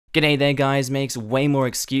G'day there guys, makes way more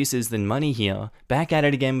excuses than money here, back at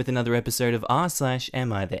it again with another episode of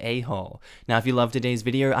r/AmiTheA. Now if you loved today's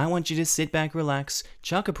video, I want you to sit back, relax,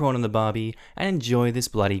 chuck a prawn on the barbie, and enjoy this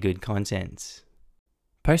bloody good content.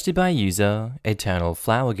 Posted by user Eternal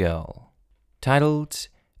Flower Girl. Titled,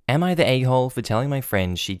 Am I the a-hole for telling my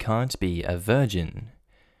friend she can't be a virgin?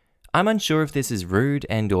 I'm unsure if this is rude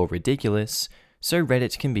and or ridiculous, so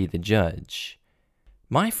Reddit can be the judge.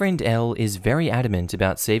 My friend Elle is very adamant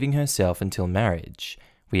about saving herself until marriage.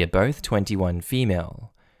 We are both 21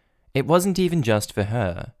 female. It wasn't even just for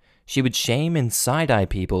her. She would shame and side-eye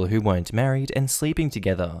people who weren't married and sleeping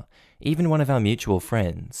together, even one of our mutual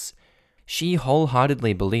friends. She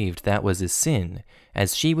wholeheartedly believed that was a sin,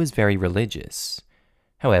 as she was very religious.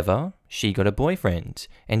 However, she got a boyfriend,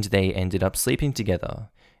 and they ended up sleeping together,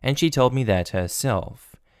 and she told me that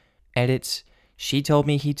herself. Edit, she told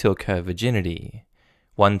me he took her virginity.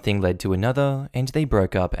 One thing led to another, and they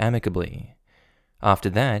broke up amicably. After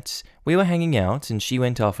that, we were hanging out and she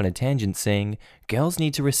went off on a tangent saying, girls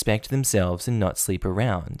need to respect themselves and not sleep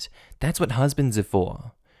around. That's what husbands are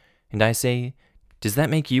for. And I say, does that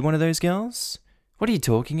make you one of those girls? What are you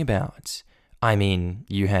talking about? I mean,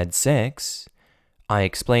 you had sex. I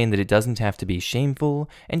explained that it doesn't have to be shameful,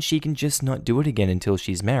 and she can just not do it again until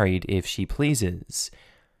she's married if she pleases.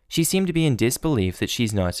 She seemed to be in disbelief that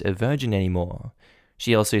she's not a virgin anymore.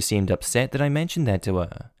 She also seemed upset that I mentioned that to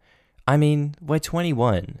her. I mean, we're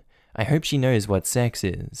 21. I hope she knows what sex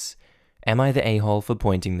is. Am I the a-hole for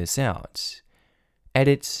pointing this out?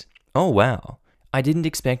 Edit. Oh wow. I didn't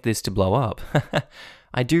expect this to blow up.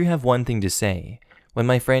 I do have one thing to say. When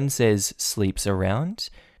my friend says sleeps around,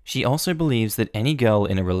 she also believes that any girl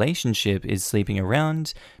in a relationship is sleeping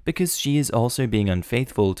around because she is also being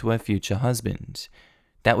unfaithful to her future husband.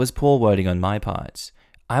 That was poor wording on my part.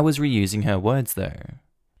 I was reusing her words though.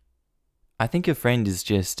 I think your friend is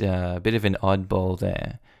just a bit of an oddball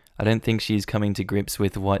there. I don't think she's coming to grips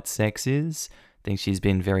with what sex is. I think she's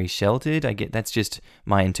been very sheltered. That's just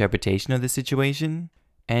my interpretation of the situation.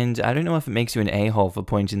 And I don't know if it makes you an a-hole for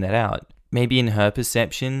pointing that out. Maybe in her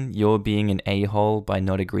perception, you're being an a-hole by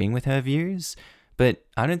not agreeing with her views, but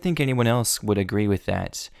I don't think anyone else would agree with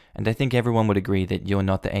that. And I think everyone would agree that you're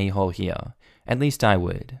not the a-hole here. At least I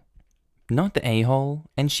would. Not the a-hole,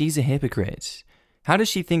 and she's a hypocrite. How does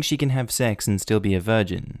she think she can have sex and still be a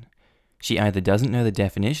virgin? She either doesn't know the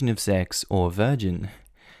definition of sex or virgin.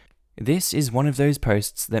 This is one of those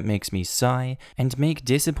posts that makes me sigh and make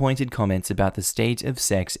disappointed comments about the state of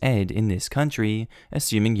sex ed in this country,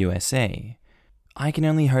 assuming USA. I can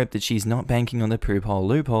only hope that she's not banking on the poop hole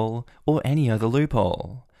loophole or any other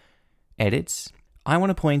loophole. Edit. I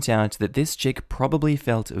want to point out that this chick probably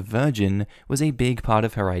felt virgin was a big part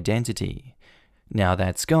of her identity. Now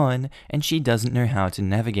that's gone, and she doesn't know how to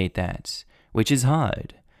navigate that, which is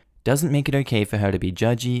hard. Doesn't make it okay for her to be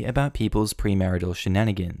judgy about people's premarital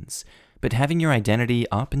shenanigans, but having your identity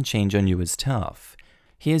up and change on you is tough.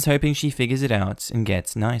 Here's hoping she figures it out and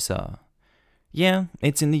gets nicer. Yeah,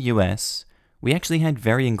 it's in the US. We actually had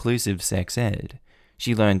very inclusive sex ed.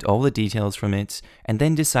 She learned all the details from it, and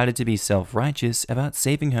then decided to be self-righteous about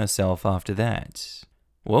saving herself after that.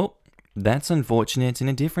 Well, that's unfortunate in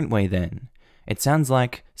a different way then. It sounds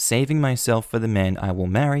like saving myself for the man I will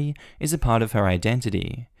marry is a part of her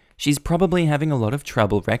identity. She's probably having a lot of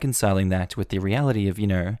trouble reconciling that with the reality of,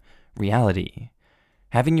 reality.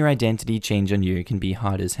 Having your identity change on you can be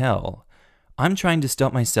hard as hell. I'm trying to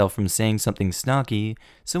stop myself from saying something snarky,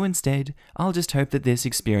 so instead, I'll just hope that this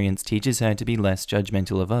experience teaches her to be less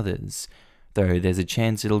judgmental of others, though there's a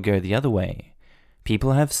chance it'll go the other way.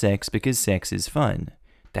 People have sex because sex is fun.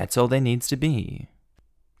 That's all there needs to be.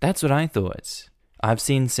 That's what I thought. I've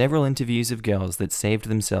seen several interviews of girls that saved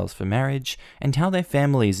themselves for marriage, and how their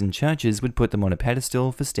families and churches would put them on a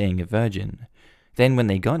pedestal for staying a virgin. Then when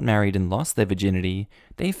they got married and lost their virginity,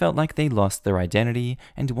 they felt like they lost their identity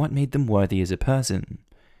and what made them worthy as a person.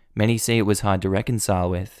 Many say it was hard to reconcile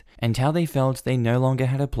with, and how they felt they no longer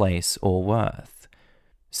had a place or worth.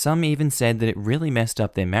 Some even said that it really messed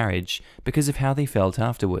up their marriage because of how they felt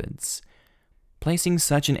afterwards. Placing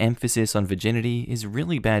such an emphasis on virginity is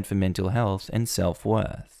really bad for mental health and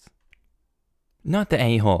self-worth. Not the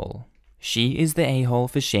a-hole. She is the a-hole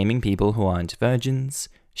for shaming people who aren't virgins.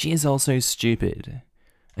 She is also stupid,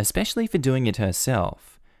 especially for doing it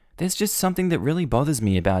herself. There's just something that really bothers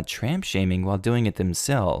me about tramp shaming while doing it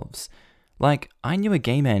themselves. Like, I knew a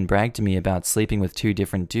gay man bragged to me about sleeping with 2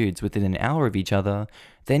 different dudes within an hour of each other,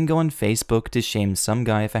 then go on Facebook to shame some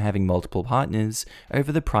guy for having multiple partners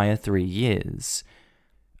over the prior 3 years.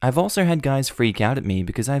 I've also had guys freak out at me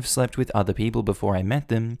because I've slept with other people before I met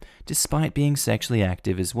them, despite being sexually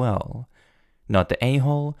active as well. not the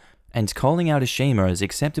a-hole, and calling out a shamer is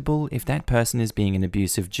acceptable if that person is being an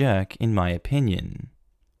abusive jerk, in my opinion.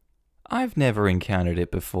 I've never encountered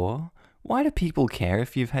it before. Why do people care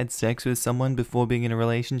if you've had sex with someone before being in a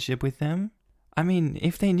relationship with them? I mean,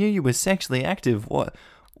 if they knew you were sexually active,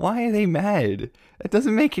 why are they mad? It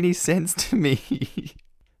doesn't make any sense to me.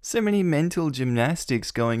 So many mental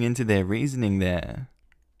gymnastics going into their reasoning there.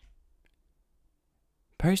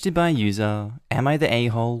 Posted by user, Am I the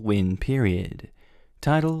A-hole win period.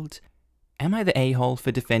 Titled, Am I the a-hole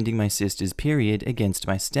for defending my sister's period against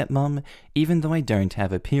my stepmom even though I don't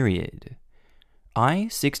have a period? I,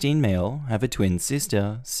 16 male, have a twin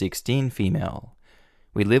sister, 16 female.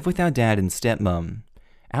 We live with our dad and stepmom.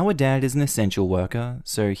 Our dad is an essential worker,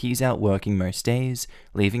 so he's out working most days,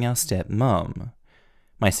 leaving our stepmom.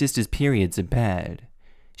 My sister's periods are bad.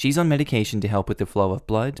 She's on medication to help with the flow of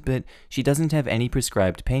blood, but she doesn't have any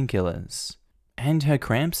prescribed painkillers. And her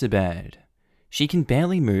cramps are bad. She can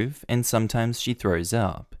barely move, and sometimes she throws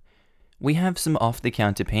up. We have some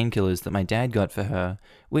off-the-counter painkillers that my dad got for her,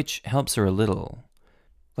 which helps her a little.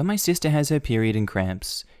 When my sister has her period and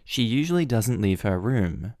cramps, she usually doesn't leave her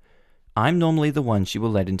room. I'm normally the one she will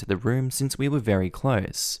let into the room since we were very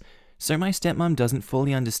close, so my stepmom doesn't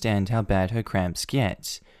fully understand how bad her cramps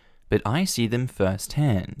get, but I see them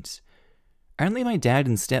firsthand. Only my dad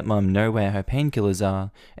and stepmom know where her painkillers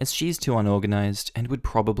are, as she's too unorganized and would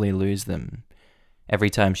probably lose them. Every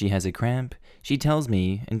time she has a cramp, she tells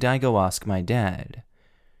me and I go ask my dad.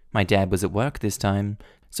 My dad was at work this time,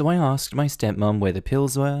 so I asked my stepmom where the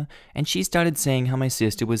pills were, and she started saying how my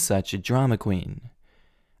sister was such a drama queen.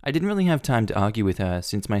 I didn't really have time to argue with her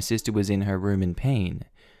since my sister was in her room in pain,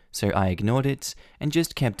 so I ignored it and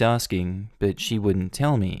just kept asking, but she wouldn't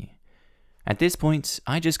tell me. At this point,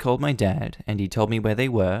 I just called my dad and he told me where they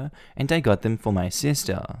were and I got them for my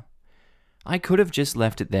sister. I could have just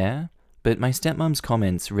left it there, but my stepmom's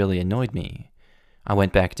comments really annoyed me. I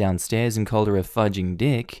went back downstairs and called her a fudging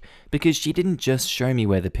dick because she didn't just show me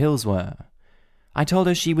where the pills were. I told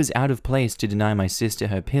her she was out of place to deny my sister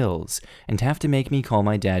her pills and have to make me call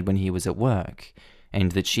my dad when he was at work,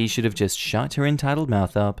 and that she should have just shut her entitled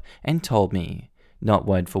mouth up and told me. Not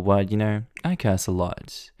word for word, you know, I curse a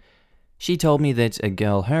lot. She told me that a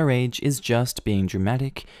girl her age is just being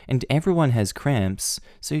dramatic and everyone has cramps,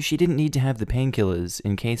 so she didn't need to have the painkillers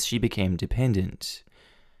in case she became dependent.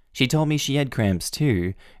 She told me she had cramps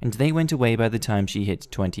too, and they went away by the time she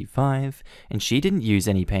hit 25, and she didn't use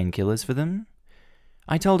any painkillers for them.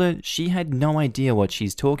 I told her she had no idea what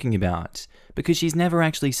she's talking about, because she's never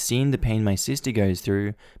actually seen the pain my sister goes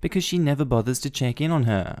through, because she never bothers to check in on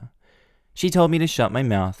her. She told me to shut my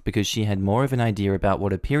mouth because she had more of an idea about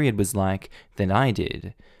what a period was like than I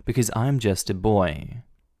did, because I'm just a boy.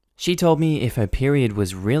 She told me if her period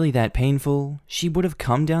was really that painful, she would have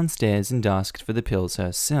come downstairs and asked for the pills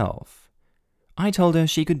herself. I told her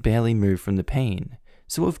she could barely move from the pain,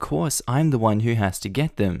 so of course I'm the one who has to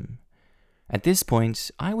get them. At this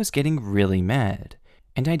point, I was getting really mad,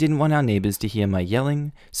 and I didn't want our neighbors to hear my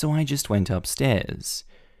yelling, so I just went upstairs.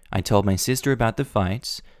 I told my sister about the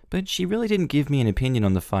fight, but she really didn't give me an opinion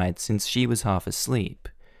on the fight since she was half asleep.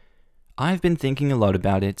 I've been thinking a lot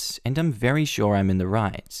about it, and I'm very sure I'm in the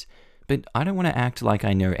right, but I don't want to act like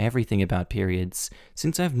I know everything about periods,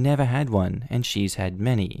 since I've never had one and she's had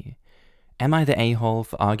many. Am I the a-hole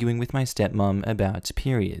for arguing with my stepmom about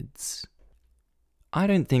periods? I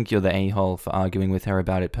don't think you're the a-hole for arguing with her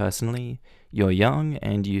about it personally. You're young,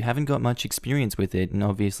 and you haven't got much experience with it, and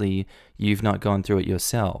obviously you've not gone through it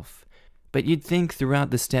yourself. But you'd think throughout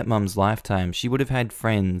the stepmom's lifetime she would have had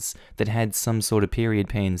friends that had some sort of period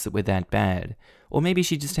pains that were that bad, or maybe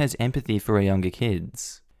she just has empathy for her younger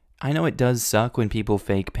kids. I know it does suck when people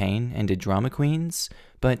fake pain and are drama queens,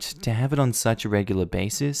 but to have it on such a regular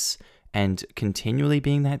basis, and continually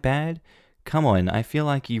being that bad, come on, I feel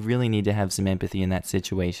like you really need to have some empathy in that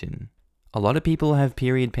situation. A lot of people have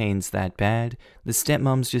period pains that bad, the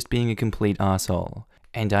stepmom's just being a complete asshole.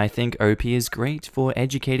 And I think OP is great for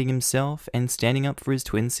educating himself and standing up for his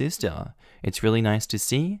twin sister. It's really nice to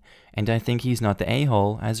see, and I think he's not the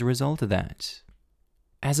a-hole as a result of that.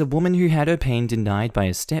 As a woman who had her pain denied by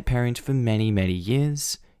a step-parent for many, many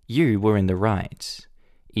years, you were in the right.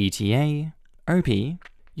 ETA, OP,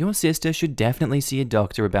 your sister should definitely see a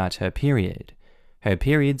doctor about her period. Her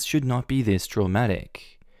periods should not be this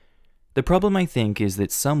traumatic. The problem, I think, is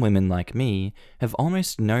that some women like me have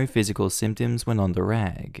almost no physical symptoms when on the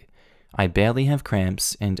rag. I barely have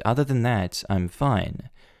cramps, and other than that, I'm fine,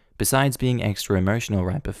 besides being extra emotional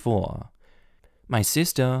right before. My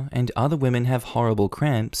sister and other women have horrible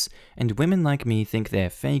cramps, and women like me think they're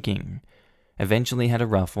faking. Eventually had a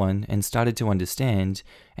rough one and started to understand,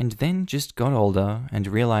 and then just got older and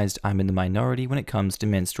realized I'm in the minority when it comes to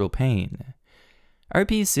menstrual pain.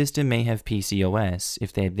 OP's sister may have PCOS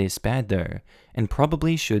if they're this bad though, and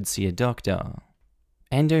probably should see a doctor.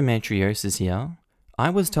 Endometriosis here. I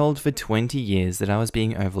was told for 20 years that I was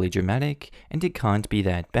being overly dramatic and it can't be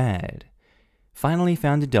that bad. Finally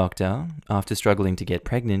found a doctor, after struggling to get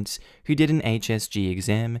pregnant, who did an HSG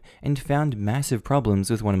exam and found massive problems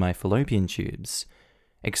with one of my fallopian tubes.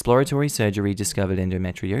 Exploratory surgery discovered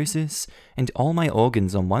endometriosis, and all my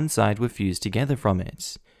organs on one side were fused together from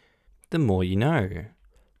it. The more you know.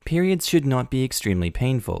 Periods should not be extremely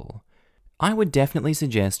painful. I would definitely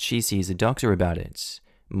suggest she sees a doctor about it.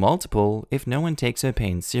 Multiple if no one takes her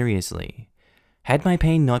pain seriously. Had my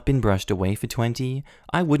pain not been brushed away for 20,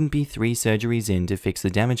 I wouldn't be 3 surgeries in to fix the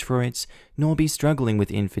damage for it, nor be struggling with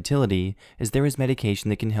infertility, as there is medication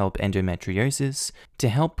that can help endometriosis to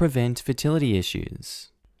help prevent fertility issues.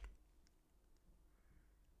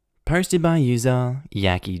 Posted by user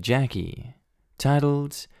Yaki Jackie.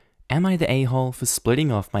 Titled, Am I the a-hole for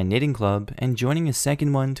splitting off my knitting club and joining a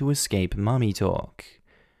second one to escape mummy talk?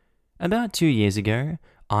 About 2 years ago,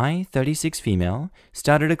 I, 36 female,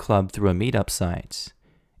 started a club through a meetup site.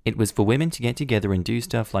 It was for women to get together and do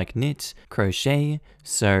stuff like knit, crochet,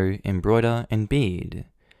 sew, embroider, and bead.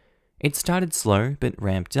 It started slow but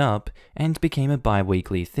ramped up and became a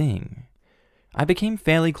bi-weekly thing. I became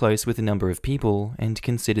fairly close with a number of people and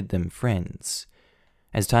considered them friends.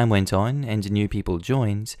 As time went on and new people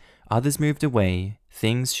joined, others moved away,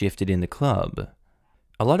 things shifted in the club.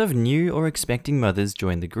 A lot of new or expecting mothers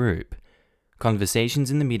joined the group.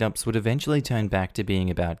 Conversations in the meetups would eventually turn back to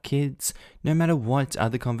being about kids, no matter what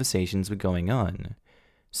other conversations were going on.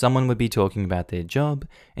 Someone would be talking about their job,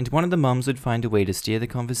 and one of the mums would find a way to steer the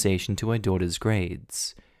conversation to her daughter's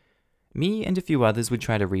grades. Me and a few others would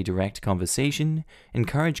try to redirect conversation,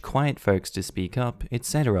 encourage quiet folks to speak up,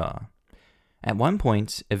 etc. At one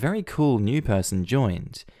point, a very cool new person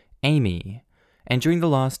joined, Amy, and during the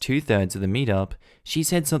last 2/3 of the meetup, she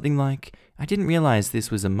said something like, "I didn't realize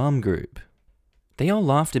this was a mum group." They all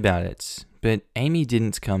laughed about it, but Amy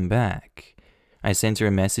didn't come back. I sent her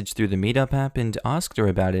a message through the meetup app and asked her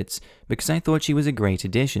about it because I thought she was a great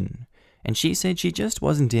addition, and she said she just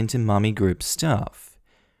wasn't into mummy group stuff.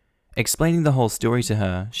 Explaining the whole story to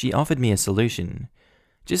her, she offered me a solution.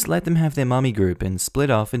 Just let them have their mummy group and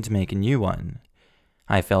split off and make a new one.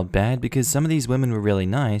 I felt bad because some of these women were really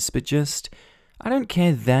nice, but I don't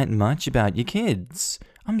care that much about your kids.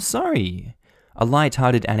 I'm sorry. A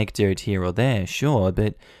light-hearted anecdote here or there, sure,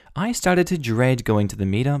 but I started to dread going to the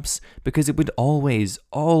meetups because it would always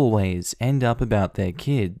end up about their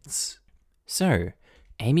kids. So,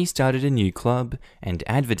 Amy started a new club and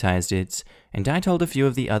advertised it, and I told a few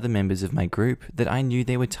of the other members of my group that I knew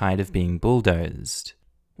they were tired of being bulldozed.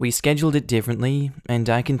 We scheduled it differently, and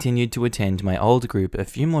I continued to attend my old group a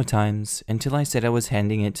few more times until I said I was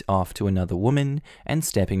handing it off to another woman and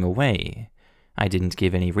stepping away. I didn't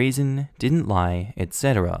give any reason, didn't lie,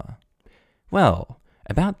 etc. Well,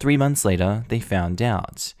 about 3 months later, they found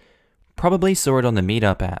out. Probably saw it on the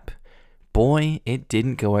meetup app. Boy, it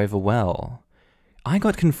didn't go over well. I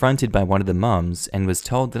got confronted by one of the mums and was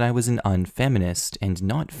told that I was an unfeminist and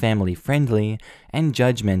not family friendly and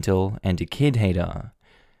judgmental and a kid hater.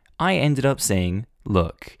 I ended up saying,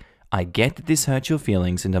 "Look, I get that this hurt your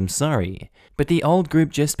feelings and I'm sorry, but the old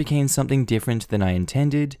group just became something different than I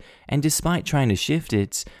intended, and despite trying to shift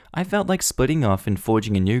it, I felt like splitting off and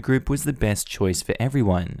forging a new group was the best choice for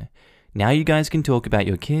everyone. Now you guys can talk about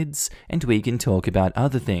your kids, and we can talk about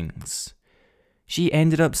other things." She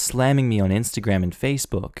ended up slamming me on Instagram and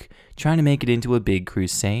Facebook, trying to make it into a big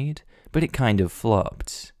crusade, but it kind of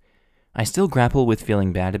flopped. I still grapple with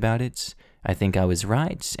feeling bad about it. I think I was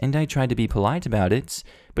right, and I tried to be polite about it,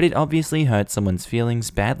 but it obviously hurt someone's feelings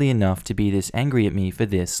badly enough to be this angry at me for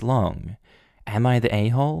this long. Am I the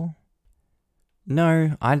a-hole?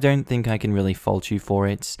 No, I don't think I can really fault you for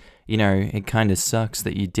it. You know, it kinda sucks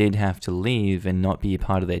that you did have to leave and not be a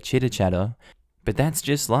part of their chitter-chatter, but that's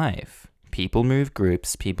just life. People move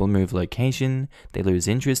groups, people move location, they lose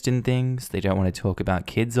interest in things, they don't want to talk about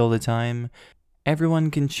kids all the time. Everyone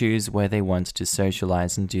can choose where they want to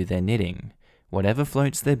socialize and do their knitting. Whatever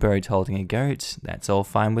floats their boat holding a goat, that's all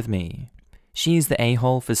fine with me. She's the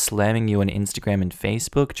a-hole for slamming you on Instagram and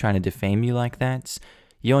Facebook trying to defame you like that.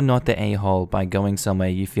 You're not the a-hole by going somewhere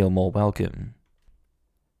you feel more welcome.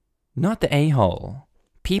 Not the a-hole.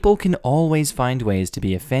 People can always find ways to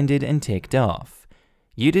be offended and ticked off.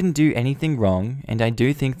 You didn't do anything wrong, and I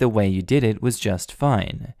do think the way you did it was just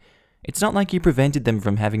fine. It's not like you prevented them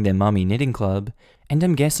from having their mummy knitting club, and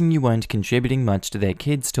I'm guessing you weren't contributing much to their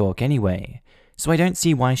kids' talk anyway, so I don't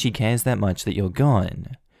see why she cares that much that you're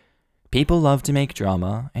gone. People love to make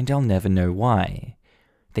drama, and I'll never know why.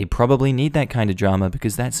 They probably need that kind of drama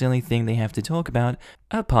because that's the only thing they have to talk about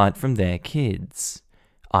apart from their kids.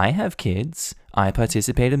 I have kids. I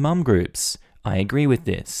participate in mum groups. I agree with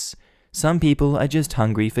this. Some people are just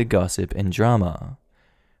hungry for gossip and drama.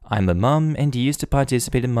 I'm a mum and used to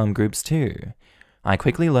participate in mum groups too. I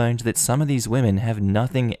quickly learned that some of these women have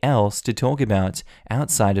nothing else to talk about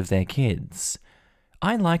outside of their kids.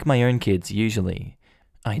 I like my own kids usually.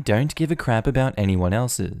 I don't give a crap about anyone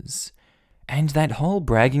else's. And that whole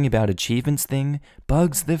bragging about achievements thing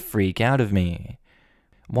bugs the freak out of me.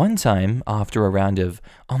 One time, after a round of,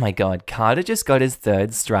 oh my god, Carter just got his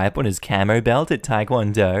 3rd stripe on his camo belt at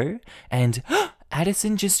Taekwondo, and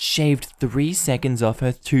Addison just shaved 3 seconds off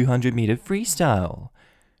her 200-meter freestyle.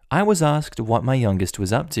 I was asked what my youngest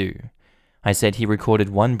was up to. I said he recorded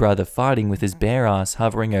one brother farting with his bare ass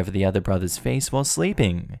hovering over the other brother's face while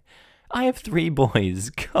sleeping. I have 3 boys,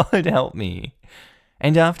 God help me.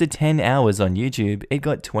 And after 10 hours on YouTube, it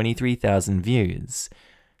got 23,000 views.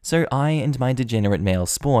 So I and my degenerate male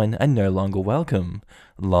spawn are no longer welcome.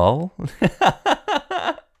 Lol.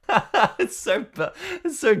 It's so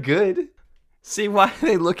good. See, why are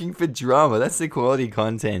they looking for drama? That's the quality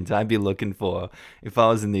content I'd be looking for if I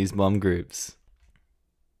was in these mom groups.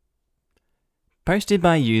 Posted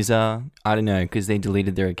by user, I don't know, because they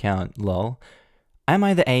deleted their account, lol. Am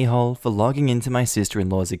I the a-hole for logging into my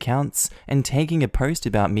sister-in-law's accounts and taking a post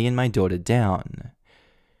about me and my daughter down?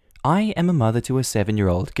 I am a mother to a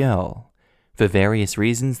 7-year-old girl. For various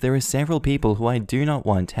reasons, there are several people who I do not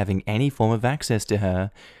want having any form of access to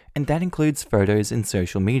her, and that includes photos and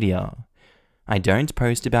social media. I don't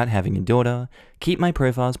post about having a daughter, keep my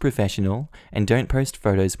profiles professional, and don't post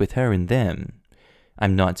photos with her in them.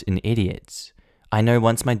 I'm not an idiot. I know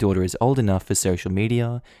once my daughter is old enough for social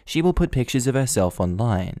media, she will put pictures of herself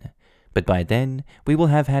online. But by then, we will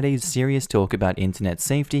have had a serious talk about internet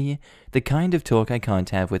safety, the kind of talk I can't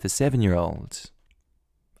have with a 7-year-old.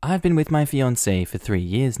 I've been with my fiancé for 3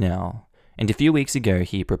 years now, and a few weeks ago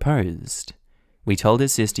he proposed. We told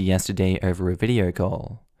his sister yesterday over a video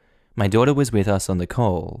call. My daughter was with us on the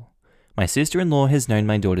call. My sister-in-law has known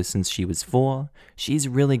my daughter since she was 4, she's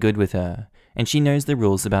really good with her, and she knows the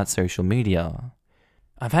rules about social media.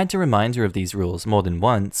 I've had to remind her of these rules more than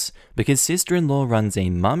once because sister-in-law runs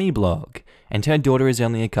a mummy blog and her daughter is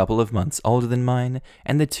only a couple of months older than mine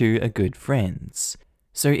and the two are good friends.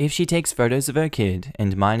 So if she takes photos of her kid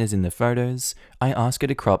and mine is in the photos, I ask her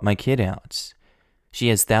to crop my kid out. She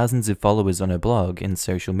has thousands of followers on her blog and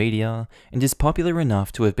social media and is popular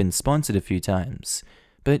enough to have been sponsored a few times,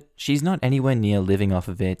 but she's not anywhere near living off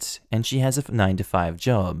of it and she has a 9-to-5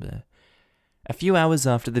 job. A few hours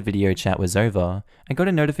after the video chat was over, I got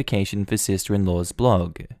a notification for sister-in-law's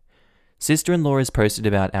blog. Sister-in-law has posted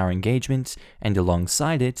about our engagement, and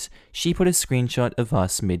alongside it, she put a screenshot of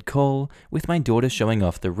us mid-call with my daughter showing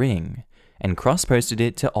off the ring, and cross-posted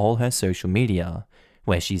it to all her social media,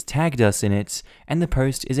 where she's tagged us in it, and the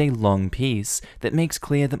post is a long piece that makes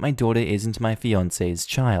clear that my daughter isn't my fiancé's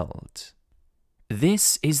child.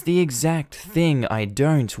 This is the exact thing I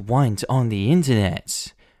don't want on the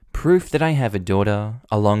internet. Proof that I have a daughter,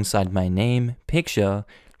 alongside my name, picture,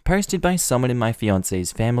 posted by someone in my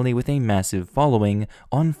fiancé's family with a massive following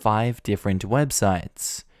on 5 different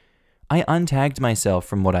websites. I untagged myself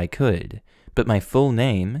from what I could, but my full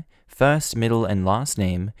name, first, middle, and last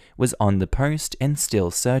name, was on the post and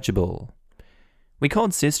still searchable. We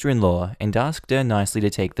called sister-in-law and asked her nicely to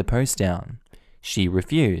take the post down. She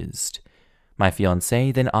refused. My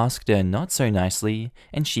fiancé then asked her not so nicely,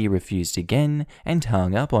 and she refused again and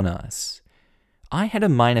hung up on us. I had a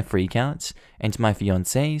minor freakout, and my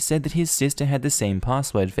fiancé said that his sister had the same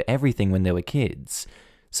password for everything when they were kids,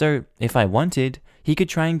 so if I wanted, he could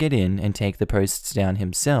try and get in and take the posts down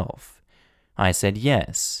himself. I said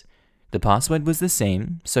yes. The password was the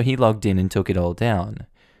same, so he logged in and took it all down,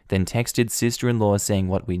 then texted sister-in-law saying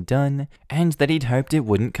what we'd done, and that he'd hoped it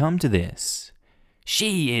wouldn't come to this.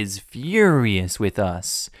 She is furious with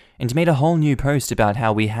us, and made a whole new post about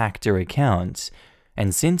how we hacked her account,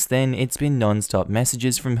 and since then it's been non-stop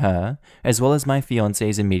messages from her, as well as my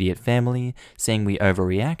fiancé's immediate family, saying we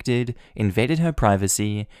overreacted, invaded her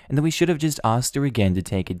privacy, and that we should have just asked her again to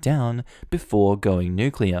take it down before going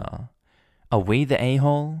nuclear. Are we the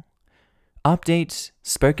a-hole? Update,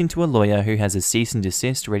 spoken to a lawyer who has a cease and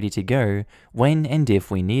desist ready to go when and if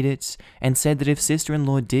we need it, and said that if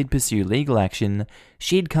sister-in-law did pursue legal action,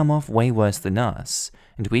 she'd come off way worse than us,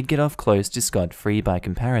 and we'd get off close to scot-free by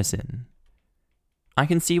comparison. I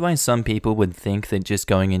can see why some people would think that just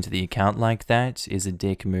going into the account like that is a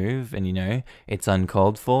dick move and, it's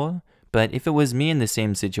uncalled for. But if it was me in the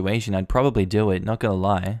same situation, I'd probably do it, not gonna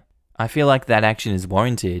lie. I feel like that action is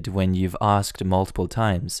warranted when you've asked multiple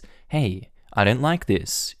times, hey, I don't like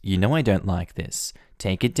this. You know I don't like this.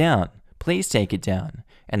 Take it down. Please take it down.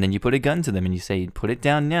 And then you put a gun to them and you say, put it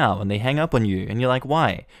down now, and they hang up on you, and you're like,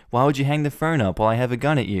 why? Why would you hang the phone up while I have a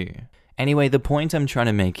gun at you? Anyway, the point I'm trying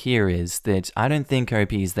to make here is that I don't think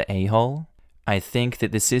OP is the a-hole. I think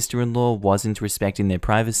that the sister-in-law wasn't respecting their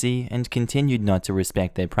privacy and continued not to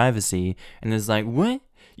respect their privacy, and is like, what?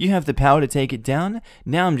 You have the power to take it down?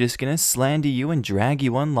 Now I'm just gonna slander you and drag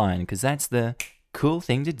you online, because that's the cool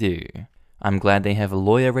thing to do. I'm glad they have a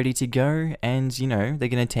lawyer ready to go, and, they're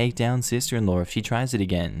gonna take down sister-in-law if she tries it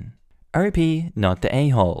again. OP, not the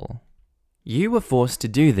a-hole. You were forced to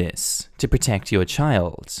do this to protect your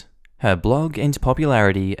child. Her blog and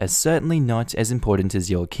popularity are certainly not as important as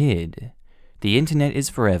your kid. The internet is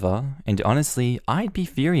forever, and honestly, I'd be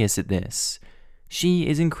furious at this. She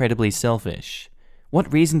is incredibly selfish.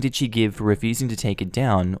 What reason did she give for refusing to take it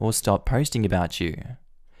down or stop posting about you?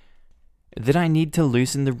 That I need to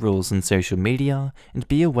loosen the rules on social media and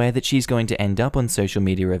be aware that she's going to end up on social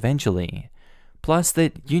media eventually. Plus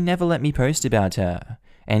that you never let me post about her,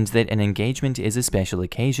 and that an engagement is a special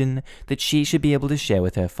occasion that she should be able to share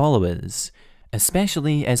with her followers,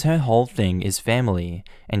 especially as her whole thing is family,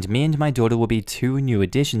 and me and my daughter will be 2 new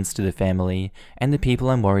additions to the family, and the people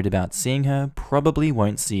I'm worried about seeing her probably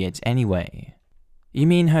won't see it anyway. You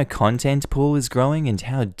mean her content pool is growing, and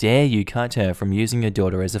how dare you cut her from using your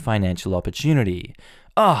daughter as a financial opportunity?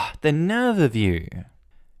 Ah, the nerve of you!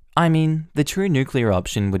 I mean, the true nuclear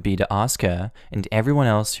option would be to ask her, and everyone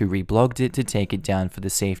else who reblogged it, to take it down for the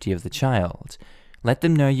safety of the child. Let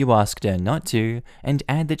them know you asked her not to, and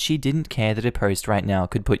add that she didn't care that a post right now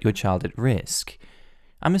could put your child at risk.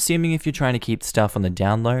 I'm assuming if you're trying to keep stuff on the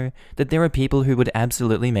down low, that there are people who would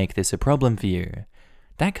absolutely make this a problem for you.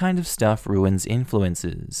 That kind of stuff ruins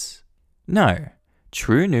influencers. No.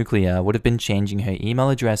 True Nuclear would have been changing her email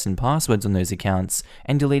address and passwords on those accounts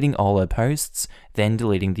and deleting all her posts, then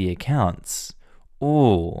deleting the accounts.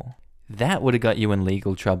 Ooh, that would have got you in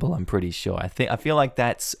legal trouble, I'm pretty sure. I feel like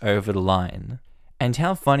that's over the line. And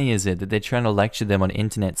how funny is it that they're trying to lecture them on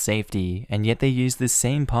internet safety, and yet they use the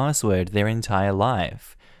same password their entire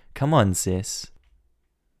life? Come on, sis.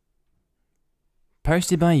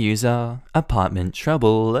 Posted by user Apartment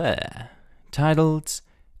Trouble, titled,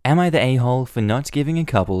 Am I the a-hole for not giving a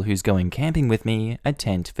couple who's going camping with me a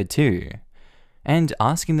tent for 2? And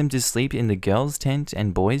asking them to sleep in the girls' tent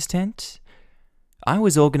and boys' tent? I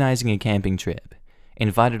was organizing a camping trip,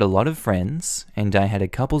 invited a lot of friends, and I had a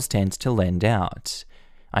couple's tent to lend out.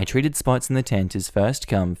 I treated spots in the tent as first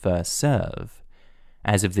come, first serve.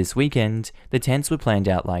 As of this weekend, the tents were planned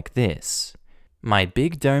out like this. My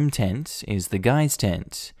big dome tent is the guys'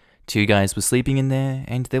 tent. 2 guys were sleeping in there,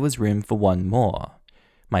 and there was room for 1 more.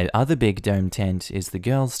 My other big dome tent is the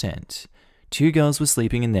girls' tent. 2 girls were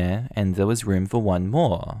sleeping in there, and there was room for 1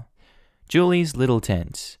 more. Julie's little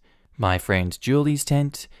tent. My friend Julie's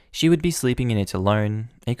tent, she would be sleeping in it alone.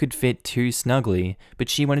 It could fit 2 snugly, but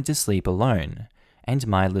she wanted to sleep alone. And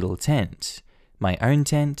my little tent. My own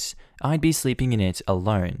tent, I'd be sleeping in it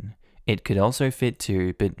alone. It could also fit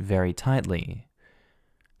 2, but very tightly.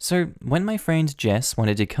 So when my friend Jess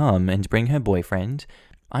wanted to come and bring her boyfriend,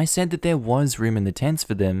 I said that there was room in the tents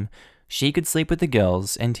for them. She could sleep with the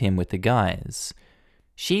girls and him with the guys.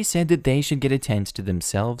 She said that they should get a tent to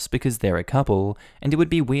themselves because they're a couple, and it would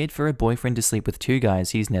be weird for a boyfriend to sleep with 2 guys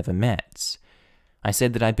he's never met. I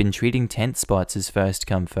said that I'd been treating tent spots as first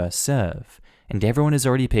come, first serve, and everyone has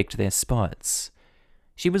already picked their spots.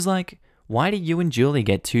 She was like, why do you and Julie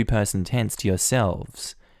get 2-person tents to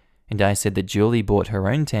yourselves? And I said that Julie bought her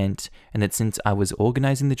own tent, and that since I was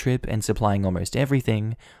organizing the trip and supplying almost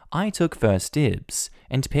everything, I took first dibs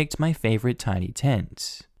and picked my favorite tiny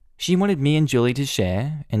tent. She wanted me and Julie to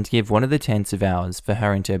share and give one of the tents of ours for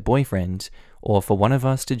her and her boyfriend, or for one of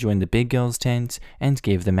us to join the big girls' tent and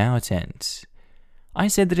give them our tent. I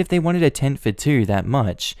said that if they wanted a tent for 2 that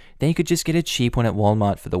much, they could just get a cheap one at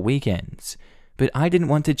Walmart for the weekend. But I didn't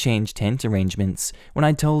want to change tent arrangements when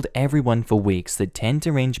I'd told everyone for weeks that tent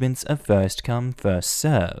arrangements are first come, first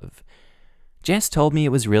serve. Jess told me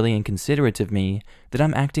it was really inconsiderate of me that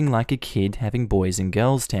I'm acting like a kid having boys and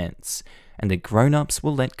girls tents, and that grown-ups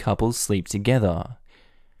will let couples sleep together.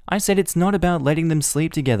 I said it's not about letting them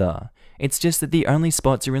sleep together, it's just that the only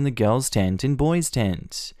spots are in the girls' tent and boys'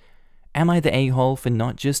 tent. Am I the a-hole for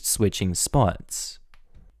not just switching spots?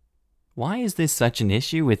 Why is this such an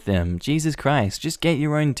issue with them? Jesus Christ, just get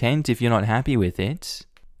your own tent if you're not happy with it.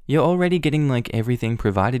 You're already getting like everything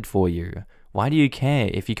provided for you. Why do you care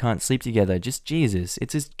if you can't sleep together? Just Jesus,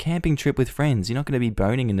 it's a camping trip with friends. You're not going to be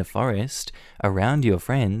boning in the forest around your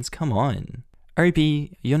friends. Come on.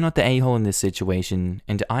 Opie, you're not the a-hole in this situation,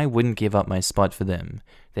 and I wouldn't give up my spot for them.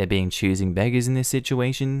 They're being choosing beggars in this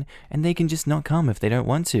situation, and they can just not come if they don't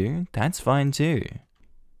want to. That's fine too.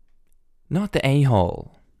 Not the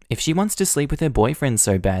a-hole. If she wants to sleep with her boyfriend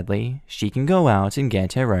so badly, she can go out and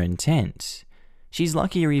get her own tent. She's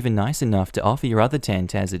lucky you're even nice enough to offer your other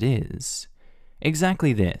tent as it is.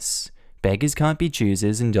 Exactly this. Beggars can't be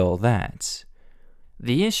choosers and all that.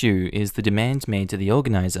 The issue is the demand made to the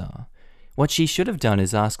organizer. What she should have done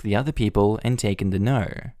is ask the other people and taken the no.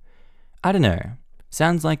 I don't know.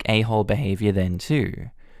 Sounds like a-hole behavior then too.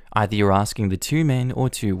 Either you're asking the 2 men or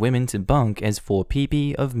 2 women to bunk as 4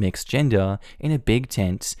 PP of mixed gender in a big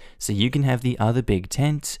tent so you can have the other big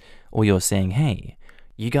tent, or you're saying, hey,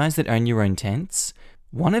 you guys that own your own tents,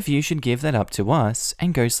 one of you should give that up to us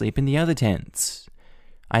and go sleep in the other tents.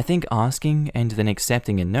 I think asking and then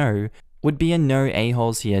accepting a no would be a no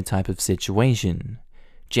a-holes here type of situation.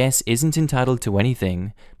 Jess isn't entitled to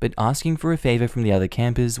anything, but asking for a favor from the other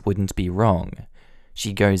campers wouldn't be wrong.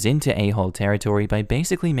 She goes into a-hole territory by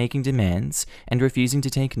basically making demands and refusing to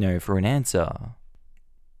take no for an answer.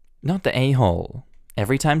 Not the a-hole.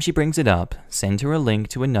 Every time she brings it up, send her a link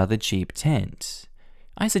to another cheap tent.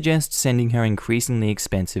 I suggest sending her increasingly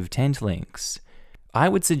expensive tent links. I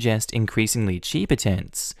would suggest increasingly cheaper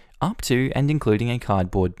tents, up to and including a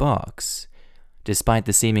cardboard box. Despite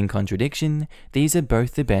the seeming contradiction, these are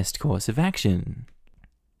both the best course of action.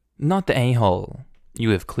 Not the a-hole.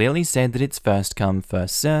 You have clearly said that it's first come,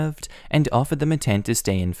 first served, and offered them a tent to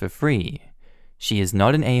stay in for free. She is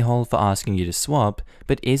not an a-hole for asking you to swap,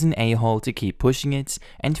 but is an a-hole to keep pushing it,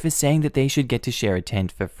 and for saying that they should get to share a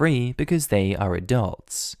tent for free because they are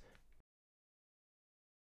adults.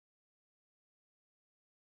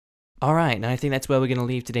 Alright, and I think that's where we're going to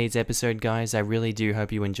leave today's episode, guys. I really do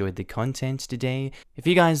hope you enjoyed the content today. If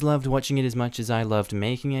you guys loved watching it as much as I loved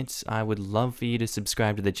making it, I would love for you to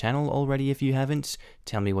subscribe to the channel already if you haven't.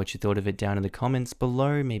 Tell me what you thought of it down in the comments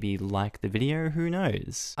below, maybe like the video, who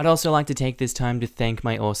knows. I'd also like to take this time to thank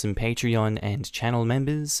my awesome Patreon and channel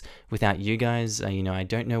members. Without you guys, I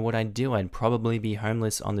don't know what I'd do. I'd probably be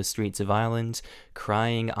homeless on the streets of Ireland,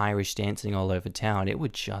 crying, Irish dancing all over town. It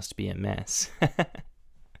would just be a mess.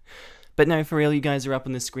 But no, for real, you guys are up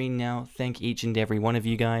on the screen now. Thank each and every one of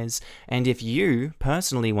you guys. And if you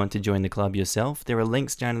personally want to join the club yourself, there are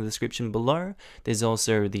links down in the description below. There's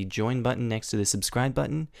also the join button next to the subscribe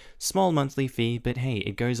button. Small monthly fee, but hey,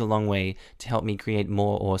 it goes a long way to help me create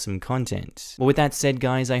more awesome content. Well, with that said,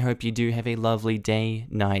 guys, I hope you do have a lovely day,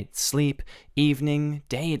 night, sleep, evening,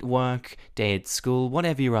 day at work, day at school,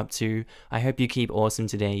 whatever you're up to. I hope you keep awesome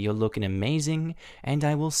today. You're looking amazing, and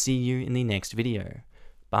I will see you in the next video.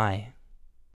 Bye.